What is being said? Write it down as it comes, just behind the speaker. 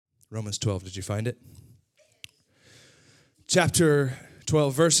Romans 12, did you find it? Chapter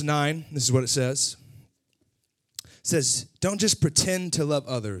 12, verse 9, this is what it says. It says, don't just pretend to love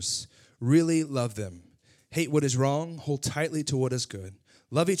others, really love them. Hate what is wrong, hold tightly to what is good.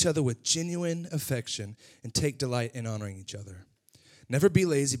 Love each other with genuine affection and take delight in honoring each other. Never be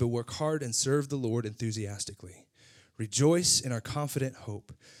lazy, but work hard and serve the Lord enthusiastically. Rejoice in our confident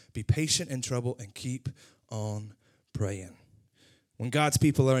hope. Be patient in trouble and keep on praying. When God's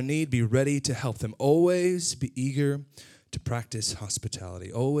people are in need, be ready to help them. Always be eager to practice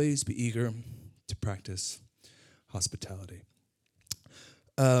hospitality. Always be eager to practice hospitality.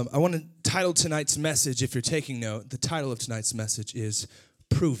 I want to title tonight's message, if you're taking note, the title of tonight's message is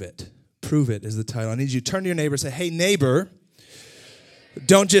Prove It. Prove It is the title. I need you to turn to your neighbor and say, hey, neighbor,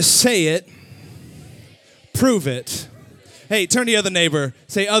 don't just say it, prove it. Hey, turn to the other neighbor,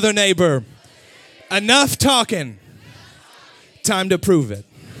 say, other neighbor, enough talking, time to prove it.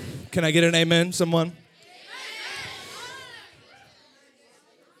 Can I get an amen, someone?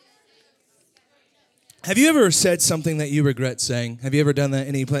 Have you ever said something that you regret saying? Have you ever done that?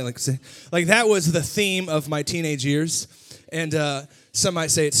 Any play like that was the theme of my teenage years, and some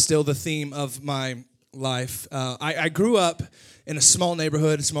might say it's still the theme of my life. I grew up in a small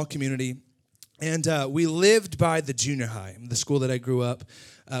neighborhood, a small community, and we lived by the junior high, the school that I grew up.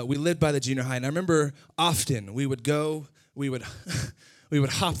 We lived by the junior high, and I remember often we would hop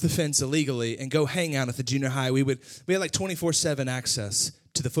the fence illegally and go hang out at the junior high. We had like 24/7 access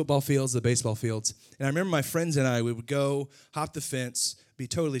to the football fields, the baseball fields. And I remember my friends and I, we would go hop the fence, be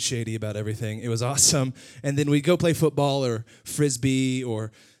totally shady about everything. It was awesome. And then we'd go play football or frisbee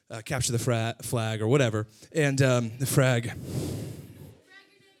or capture the flag or whatever. And the frag.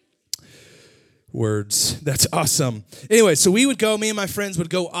 Words. That's awesome. Anyway, so me and my friends would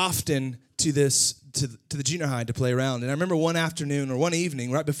go often to the junior high to play around. And I remember one afternoon or one evening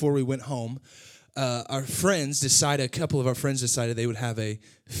right before we went home, a couple of our friends decided they would have a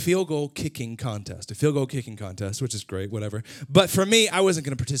field goal kicking contest, which is great, whatever. But for me, I wasn't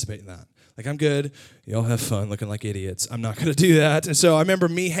going to participate in that. Like, I'm good. Y'all have fun looking like idiots. I'm not going to do that. And so I remember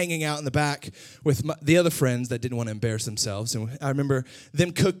me hanging out in the back with the other friends that didn't want to embarrass themselves. And I remember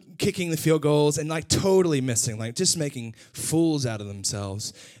them kicking the field goals and like totally missing, like just making fools out of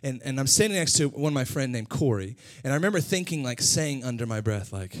themselves. And I'm standing next to one of my friends named Corey. And I remember thinking, like saying under my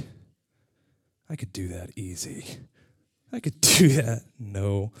breath, like, I could do that easy. I could do that,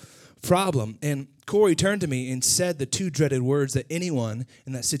 no problem. And Corey turned to me and said the two dreaded words that anyone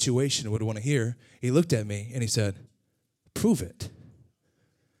in that situation would want to hear. He looked at me and he said, prove it.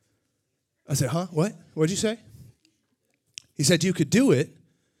 I said, huh? What? What'd you say? He said, you could do it.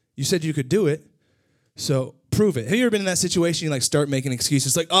 You said you could do it, so prove it. Have you ever been in that situation? You like start making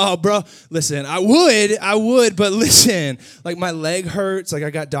excuses like, oh, bro, listen, I would, but listen, like my leg hurts. Like I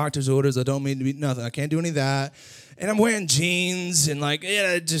got doctor's orders. I don't mean to be nothing. I can't do any of that. And I'm wearing jeans and like,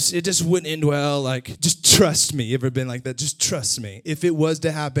 yeah, it just wouldn't end well. Like, just trust me. You ever been like that? Just trust me. If it was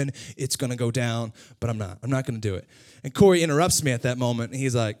to happen, it's going to go down, but I'm not going to do it. And Corey interrupts me at that moment. And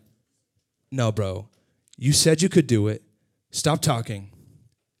he's like, no, bro, you said you could do it. Stop talking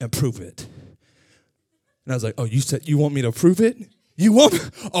and prove it. And I was like, oh, you said you want me to prove it? You want me?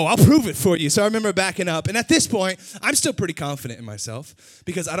 Oh, I'll prove it for you. So I remember backing up. And at this point, I'm still pretty confident in myself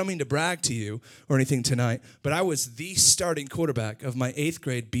because I don't mean to brag to you or anything tonight, but I was the starting quarterback of my 8th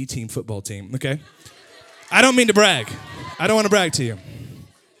grade B team football team, okay? I don't mean to brag. I don't want to brag to you.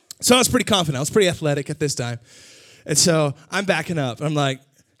 So I was pretty confident. I was pretty athletic at this time. And so I'm backing up. I'm like,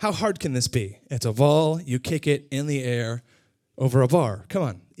 how hard can this be? It's a ball. You kick it in the air over a bar. Come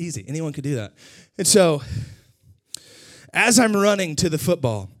on, easy. Anyone could do that. And so as I'm running to the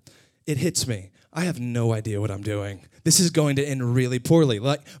football, it hits me. I have no idea what I'm doing. This is going to end really poorly.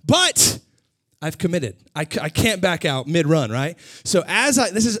 But I've committed. I can't back out mid-run, right? So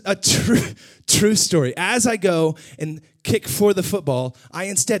this is a true story. As I go and kick for the football, I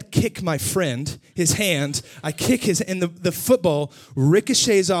instead kick my friend, his hand. I kick and the football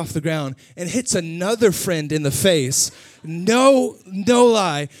ricochets off the ground and hits another friend in the face. No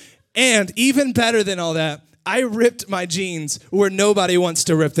lie. And even better than all that, I ripped my jeans where nobody wants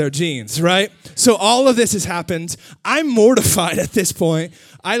to rip their jeans, right? So all of this has happened. I'm mortified at this point.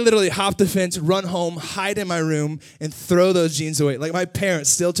 I literally hop the fence, run home, hide in my room, and throw those jeans away. Like my parents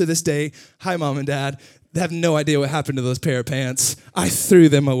still to this day, hi, Mom and Dad, they have no idea what happened to those pair of pants. I threw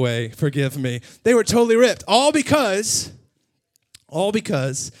them away, forgive me. They were totally ripped, all because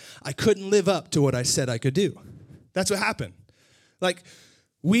I couldn't live up to what I said I could do. That's what happened. Like,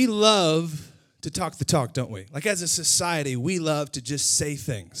 we love to talk the talk, don't we? Like as a society, we love to just say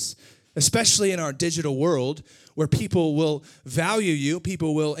things. especially in our digital world where people will value you,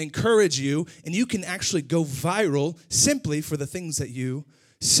 people will encourage you, and you can actually go viral simply for the things that you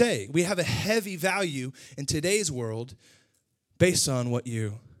say. We have a heavy value in today's world based on what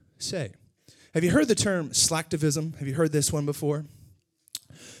you say. Have you heard the term slacktivism? Have you heard this one before?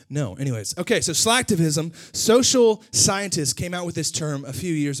 No. Anyways, okay, so slacktivism, social scientists came out with this term a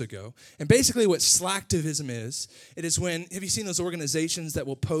few years ago. And basically what slacktivism is, it is when, have you seen those organizations that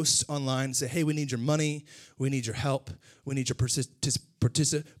will post online and say, hey, we need your money, we need your help, we need your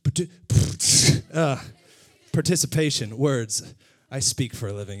participation, words. I speak for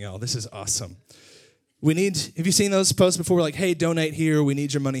a living, y'all. This is awesome. Have you seen those posts before? Like, hey, donate here, we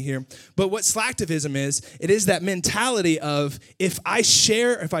need your money here. But what slacktivism is, it is that mentality of if I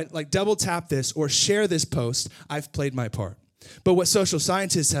like double tap this or share this post, I've played my part. But what social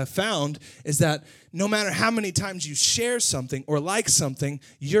scientists have found is that no matter how many times you share something or like something,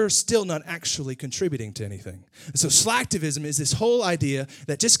 you're still not actually contributing to anything. So slacktivism is this whole idea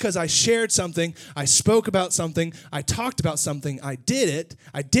that just because I shared something, I spoke about something, I talked about something, I did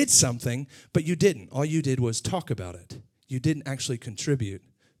something, but you didn't. All you did was talk about it. You didn't actually contribute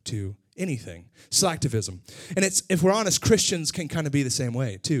to anything. Slacktivism. And if we're honest, Christians can kind of be the same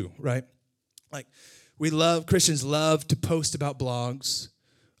way too, right? Like, Christians love to post about blogs.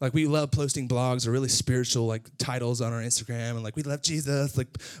 Like, we love posting blogs or really spiritual, like, titles on our Instagram. And, like, we love Jesus, like,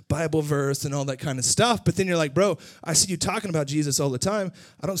 Bible verse and all that kind of stuff. But then you're like, bro, I see you talking about Jesus all the time.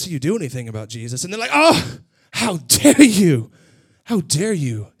 I don't see you do anything about Jesus. And they're like, oh, how dare you? How dare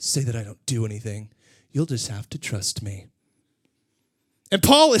you say that I don't do anything? You'll just have to trust me. And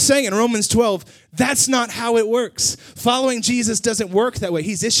Paul is saying in Romans 12, that's not how it works. Following Jesus doesn't work that way.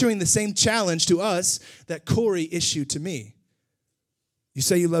 He's issuing the same challenge to us that Corey issued to me. You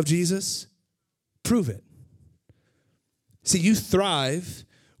say you love Jesus? Prove it. See, you thrive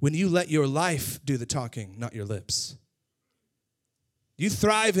when you let your life do the talking, not your lips. You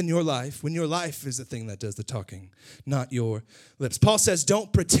thrive in your life when your life is the thing that does the talking, not your lips. Paul says,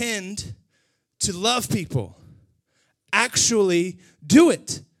 don't pretend to love people. Actually do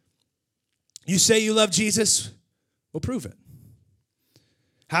it. You say you love Jesus, well, prove it.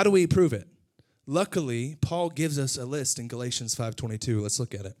 How do we prove it? Luckily, Paul gives us a list in Galatians 5:22. Let's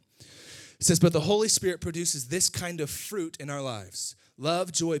look at it. It says, but the Holy Spirit produces this kind of fruit in our lives: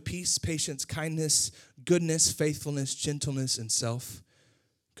 love, joy, peace, patience, kindness, goodness, faithfulness, gentleness, and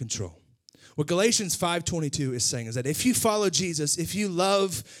self-control. What Galatians 5:22 is saying is that if you follow Jesus, if you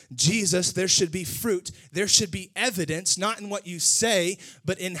love Jesus, there should be fruit. There should be evidence, not in what you say,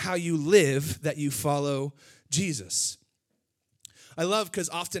 but in how you live, that you follow Jesus. I love, because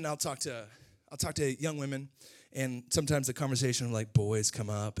often I'll talk to young women, and sometimes the conversation of like boys come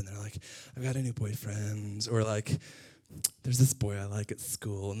up, and they're like, I've got a new boyfriend, or like, there's this boy I like at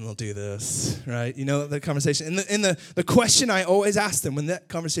school, and they'll do this, right? You know, the conversation. And the question I always ask them when that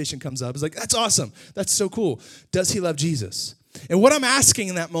conversation comes up is like, that's awesome. That's so cool. Does he love Jesus? And what I'm asking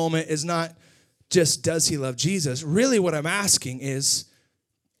in that moment is not just, does he love Jesus? Really what I'm asking is,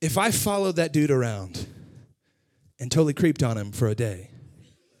 if I followed that dude around and totally creeped on him for a day,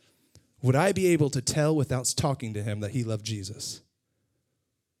 would I be able to tell without talking to him that he loved Jesus?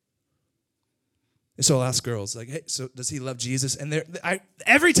 And so I'll ask girls, like, hey, so does he love Jesus? And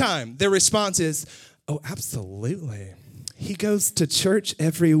every time their response is, oh, absolutely. He goes to church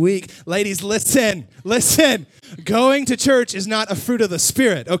every week. Ladies, listen. Going to church is not a fruit of the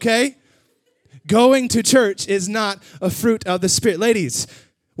Spirit, okay? Going to church is not a fruit of the Spirit. Ladies,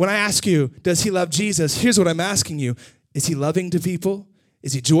 when I ask you, does he love Jesus? Here's what I'm asking you. Is he loving to people?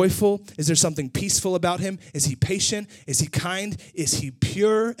 Is he joyful? Is there something peaceful about him? Is he patient? Is he kind? Is he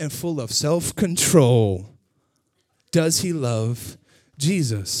pure and full of self-control? Does he love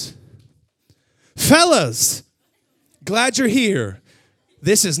Jesus? Fellas, glad you're here.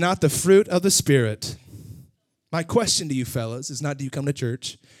 This is not the fruit of the Spirit. My question to you fellas is not, do you come to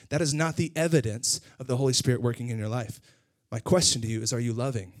church? That is not the evidence of the Holy Spirit working in your life. My question to you is, are you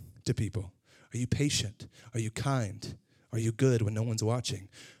loving to people? Are you patient? Are you kind? Are you good when no one's watching?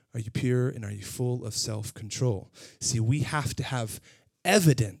 Are you pure, and are you full of self-control? See, we have to have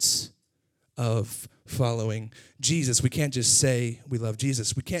evidence of following Jesus. We can't just say we love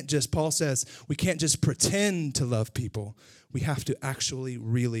Jesus. Paul says, we can't just pretend to love people. We have to actually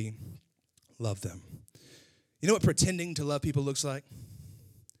really love them. You know what pretending to love people looks like?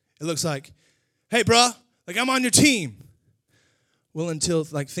 It looks like, hey, bruh, like I'm on your team. Well, until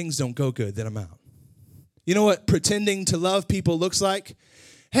like things don't go good, then I'm out. You know what pretending to love people looks like?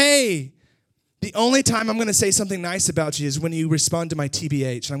 Hey, the only time I'm going to say something nice about you is when you respond to my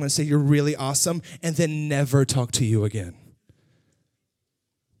TBH, and I'm going to say you're really awesome, and then never talk to you again.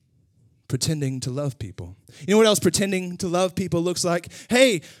 pretending to love people. You know what else pretending to love people looks like?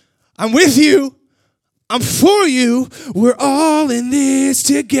 Hey, I'm with you. I'm for you. We're all in this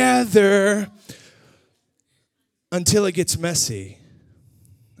together. Until it gets messy,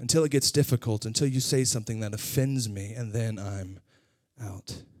 until it gets difficult, until you say something that offends me, and then I'm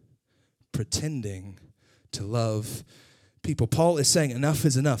out. Pretending to love people. Paul is saying enough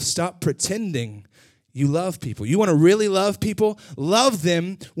is enough. Stop pretending you love people. You want to really love people? Love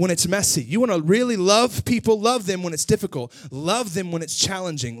them when it's messy. You want to really love people? Love them when it's difficult. Love them when it's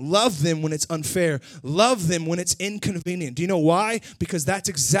challenging. Love them when it's unfair. Love them when it's inconvenient. Do you know why? Because that's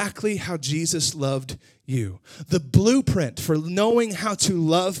exactly how Jesus loved you. The blueprint for knowing how to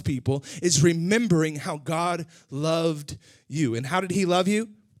love people is remembering how God loved you. And how did he love you?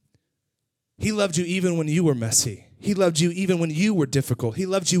 He loved you even when you were messy. He loved you even when you were difficult. He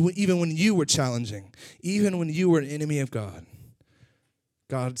loved you even when you were challenging. Even when you were an enemy of God.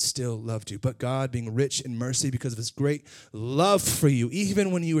 God still loved you. But God, being rich in mercy because of his great love for you,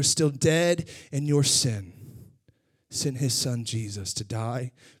 even when you were still dead in your sin, sent his son Jesus to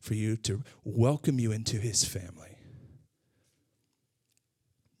die for you, to welcome you into his family.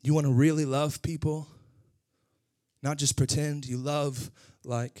 You want to really love people? Not just pretend. You love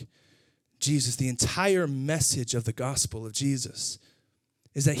like Jesus. The entire message of the gospel of Jesus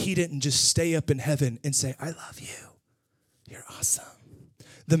is that he didn't just stay up in heaven and say, I love you. You're awesome.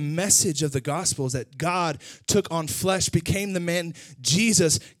 The message of the gospel is that God took on flesh, became the man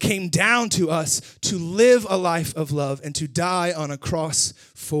Jesus, came down to us to live a life of love and to die on a cross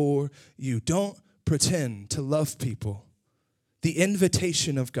for you. Don't pretend to love people. The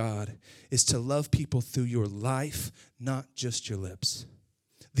invitation of God is to love people through your life, not just your lips.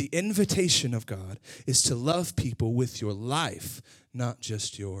 The invitation of God is to love people with your life, not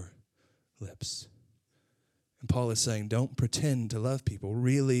just your lips. And Paul is saying, don't pretend to love people.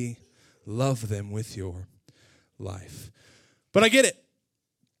 Really love them with your life. But I get it.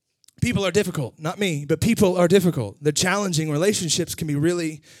 People are difficult. Not me, but people are difficult. They're challenging. Relationships can be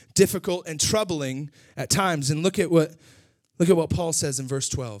really difficult and troubling at times. And look at what Paul says in verse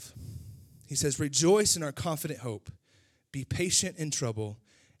 12. He says, rejoice in our confident hope. Be patient in trouble.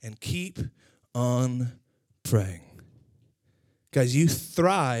 And keep on praying. Guys, you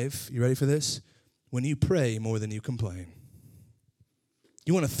thrive, you ready for this? When you pray more than you complain.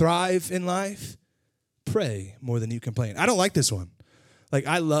 You want to thrive in life? Pray more than you complain. I don't like this one. Like,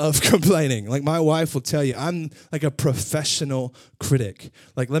 I love complaining. Like, my wife will tell you, I'm like a professional critic.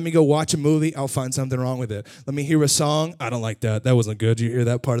 Like, let me go watch a movie, I'll find something wrong with it. Let me hear a song, I don't like that. That wasn't good. Did you hear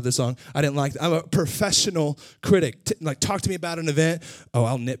that part of the song? I didn't like that. I'm a professional critic. Like, talk to me about an event, oh,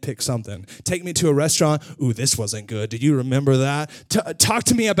 I'll nitpick something. Take me to a restaurant, ooh, this wasn't good. Did you remember that? Talk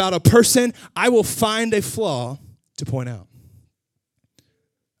to me about a person, I will find a flaw to point out.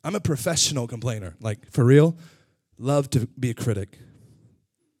 I'm a professional complainer. Like, for real, love to be a critic.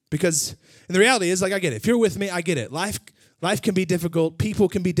 Because, and the reality is, like, I get it. If you're with me, I get it. Life can be difficult. People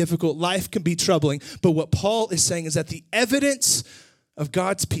can be difficult. Life can be troubling. But what Paul is saying is that the evidence of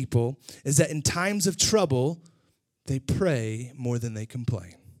God's people is that in times of trouble, they pray more than they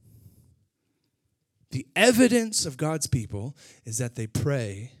complain. The evidence of God's people is that they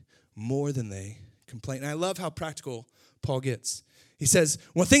pray more than they complain. And I love how practical Paul gets. He says,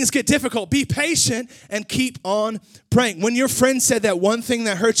 when things get difficult, be patient and keep on praying. When your friend said that one thing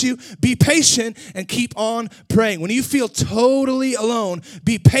that hurt you, be patient and keep on praying. When you feel totally alone,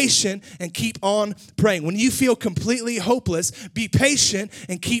 be patient and keep on praying. When you feel completely hopeless, be patient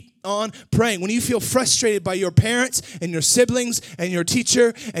and keep on praying. When you feel frustrated by your parents and your siblings and your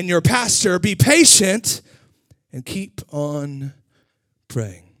teacher and your pastor, be patient and keep on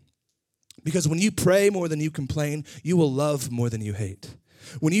praying. Because when you pray more than you complain, you will love more than you hate.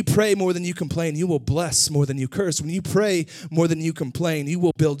 When you pray more than you complain, you will bless more than you curse. When you pray more than you complain, you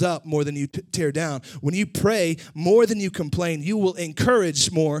will build up more than you tear down. When you pray more than you complain, you will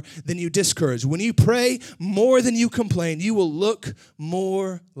encourage more than you discourage. When you pray more than you complain, you will look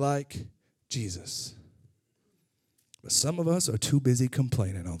more like Jesus. But some of us are too busy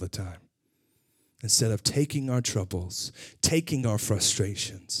complaining all the time instead of taking our troubles, taking our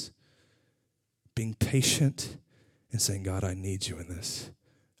frustrations, being patient and saying, God, I need you in this.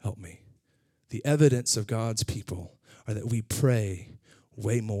 Help me. The evidence of God's people are that we pray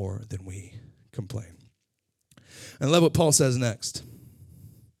way more than we complain. And I love what Paul says next.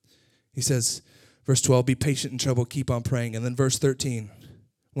 He says, verse 12, be patient in trouble, keep on praying. And then verse 13,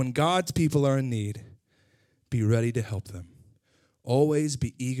 when God's people are in need, be ready to help them. Always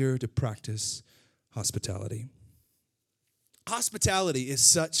be eager to practice hospitality. Hospitality is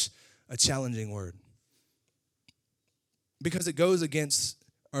such a challenging word because it goes against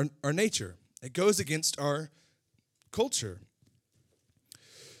our nature. It goes against our culture.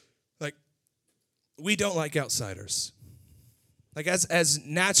 Like, we don't like outsiders. Like, as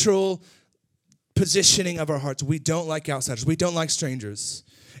natural positioning of our hearts, we don't like outsiders. We don't like strangers.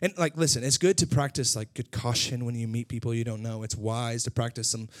 And like, listen, it's good to practice like good caution when you meet people you don't know. It's wise to practice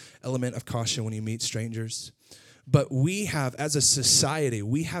some element of caution when you meet strangers. But we have, as a society,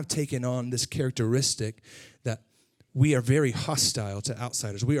 we have taken on this characteristic that we are very hostile to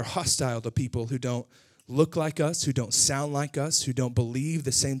outsiders. We are hostile to people who don't look like us, who don't sound like us, who don't believe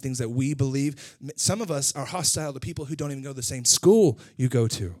the same things that we believe. Some of us are hostile to people who don't even go to the same school you go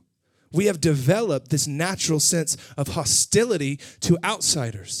to. We have developed this natural sense of hostility to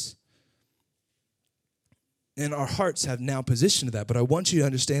outsiders. And our hearts have now positioned to that. But I want you to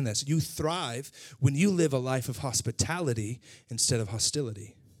understand this. You thrive when you live a life of hospitality instead of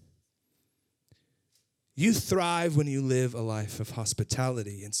hostility. You thrive when you live a life of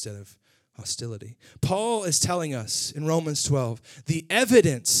hospitality instead of hostility. Paul is telling us in Romans 12, the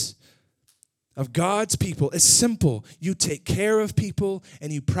evidence of God's people is simple. You take care of people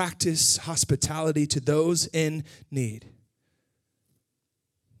and you practice hospitality to those in need.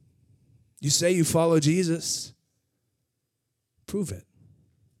 You say you follow Jesus. Prove it.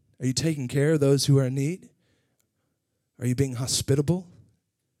 Are you taking care of those who are in need? Are you being hospitable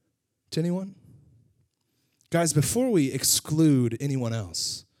to anyone? Guys, before we exclude anyone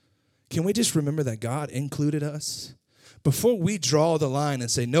else, can we just remember that God included us? Before we draw the line and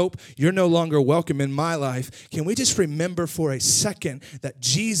say, nope, you're no longer welcome in my life, can we just remember for a second that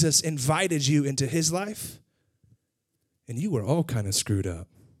Jesus invited you into his life? And you were all kind of screwed up.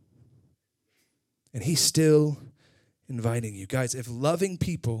 And he's still inviting you. Guys, if loving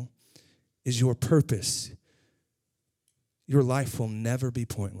people is your purpose, your life will never be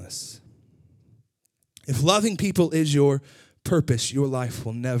pointless. If loving people is your purpose, your life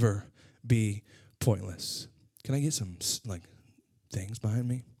will never be pointless. Can I get some, like, things behind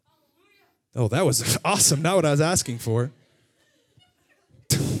me? Oh, that was awesome. Not what I was asking for.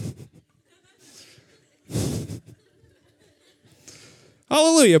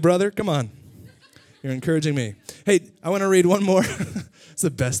 Hallelujah, brother. Come on. You're encouraging me. Hey, I want to read one more. It's the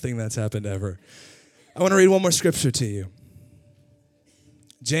best thing that's happened ever. I want to read one more scripture to you.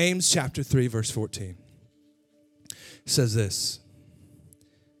 James chapter 3, verse 14. It says this.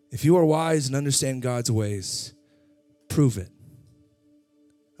 If you are wise and understand God's ways, prove it.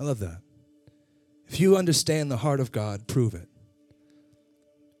 I love that. If you understand the heart of God, prove it.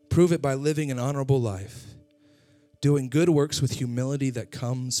 Prove it by living an honorable life, doing good works with humility that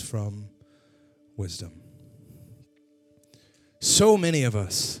comes from wisdom. So many of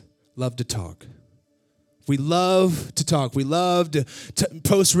us love to talk. We love to talk. We love to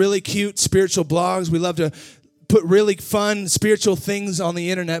post really cute spiritual blogs. We love to put really fun spiritual things on the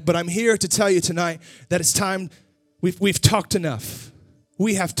internet, but I'm here to tell you tonight that it's time. We've talked enough.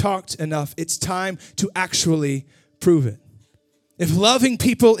 We have talked enough. It's time to actually prove it. If loving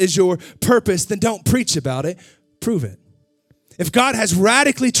people is your purpose, then don't preach about it. Prove it. If God has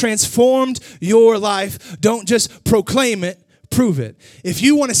radically transformed your life, don't just proclaim it, prove it. If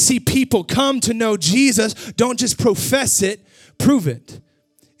you want to see people come to know Jesus, don't just profess it, prove it.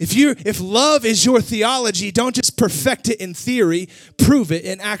 If love is your theology, don't just perfect it in theory, prove it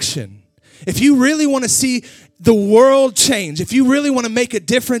in action. If you really want to see the world change, if you really want to make a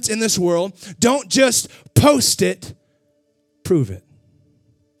difference in this world, don't just post it, prove it.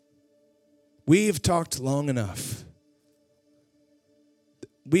 We've talked long enough.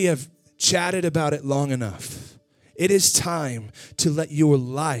 We have chatted about it long enough. It is time to let your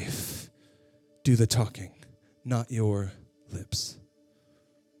life do the talking, not your lips.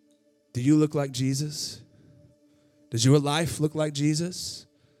 Do you look like Jesus? Does your life look like Jesus?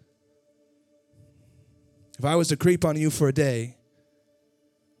 If I was to creep on you for a day,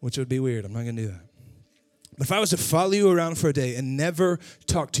 which would be weird, I'm not going to do that. But if I was to follow you around for a day and never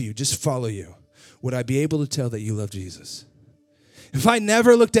talk to you, just follow you, would I be able to tell that you love Jesus? If I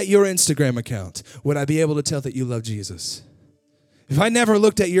never looked at your Instagram account, would I be able to tell that you love Jesus? If I never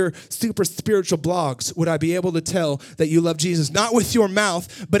looked at your super spiritual blogs, would I be able to tell that you love Jesus? Not with your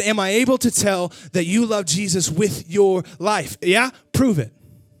mouth, but am I able to tell that you love Jesus with your life? Yeah? Prove it.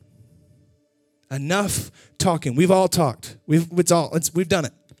 Enough talking. We've all talked. We've done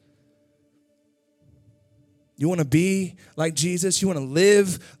it. You want to be like Jesus? You want to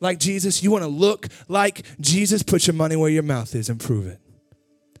live like Jesus? You want to look like Jesus? Put your money where your mouth is and prove it.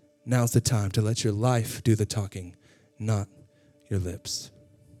 Now's the time to let your life do the talking, not your lips.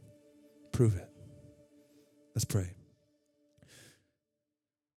 Prove it. Let's pray.